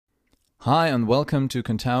Hi and welcome to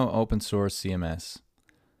Contao Open Source CMS.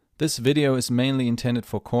 This video is mainly intended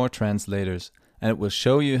for core translators and it will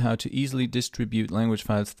show you how to easily distribute language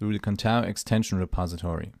files through the Contao Extension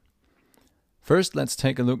Repository. First, let's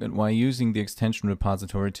take a look at why using the extension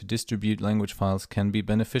repository to distribute language files can be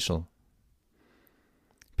beneficial.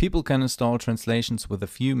 People can install translations with a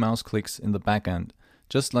few mouse clicks in the backend,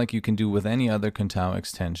 just like you can do with any other Contao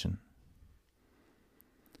extension.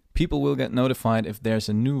 People will get notified if there's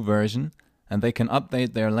a new version, and they can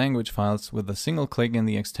update their language files with a single click in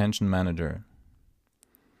the extension manager.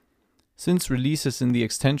 Since releases in the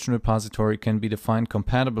extension repository can be defined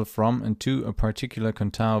compatible from and to a particular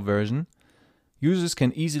Contao version, users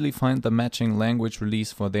can easily find the matching language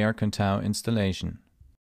release for their Contao installation.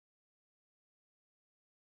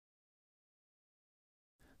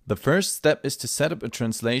 The first step is to set up a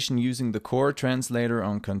translation using the core translator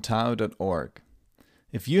on contao.org.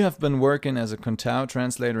 If you have been working as a Contao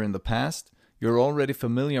translator in the past, you're already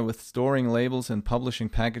familiar with storing labels and publishing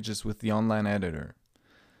packages with the online editor.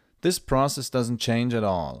 This process doesn't change at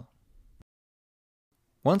all.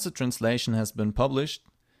 Once a translation has been published,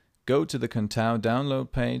 go to the Contao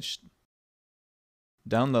download page,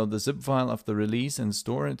 download the zip file of the release and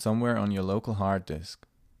store it somewhere on your local hard disk.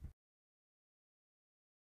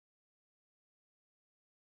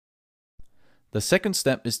 The second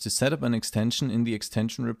step is to set up an extension in the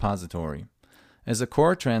extension repository. As a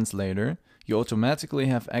core translator, you automatically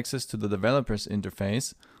have access to the developer's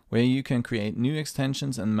interface, where you can create new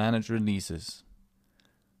extensions and manage releases.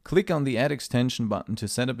 Click on the Add Extension button to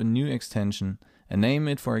set up a new extension and name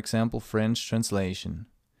it, for example, French Translation.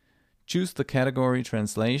 Choose the category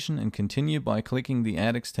Translation and continue by clicking the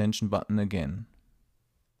Add Extension button again.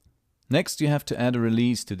 Next, you have to add a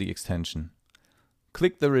release to the extension.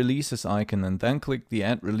 Click the Releases icon and then click the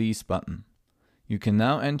Add Release button. You can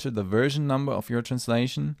now enter the version number of your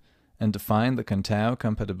translation and define the Contao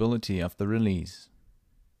compatibility of the release.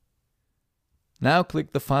 Now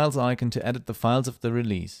click the Files icon to edit the files of the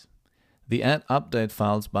release. The Add Update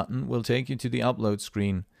Files button will take you to the upload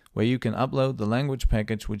screen, where you can upload the language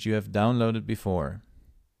package which you have downloaded before.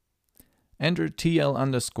 Enter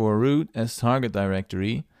tl_root as target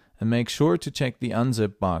directory and make sure to check the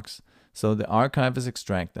unzip box, so the archive is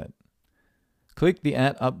extracted. Click the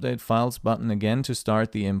Add Update Files button again to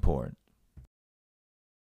start the import.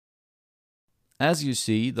 As you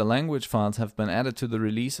see, the language files have been added to the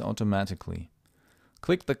release automatically.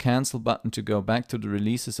 Click the Cancel button to go back to the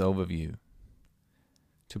releases overview.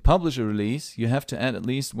 To publish a release, you have to add at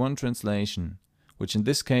least one translation, which in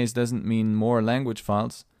this case doesn't mean more language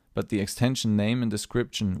files, but the extension name and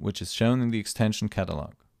description, which is shown in the extension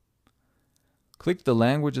catalog. Click the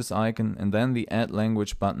Languages icon and then the Add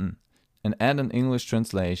Language button and add an English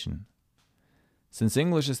translation. Since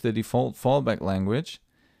English is the default fallback language,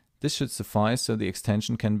 this should suffice so the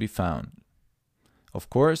extension can be found. Of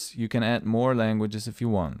course, you can add more languages if you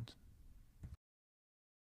want.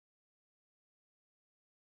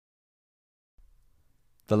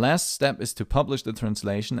 The last step is to publish the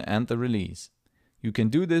translation and the release. You can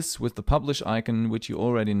do this with the Publish icon, which you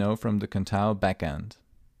already know from the Contao backend.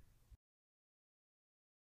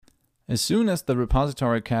 As soon as the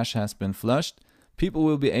repository cache has been flushed, people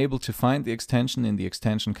will be able to find the extension in the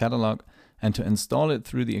extension catalog and to install it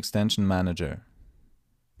through the extension manager.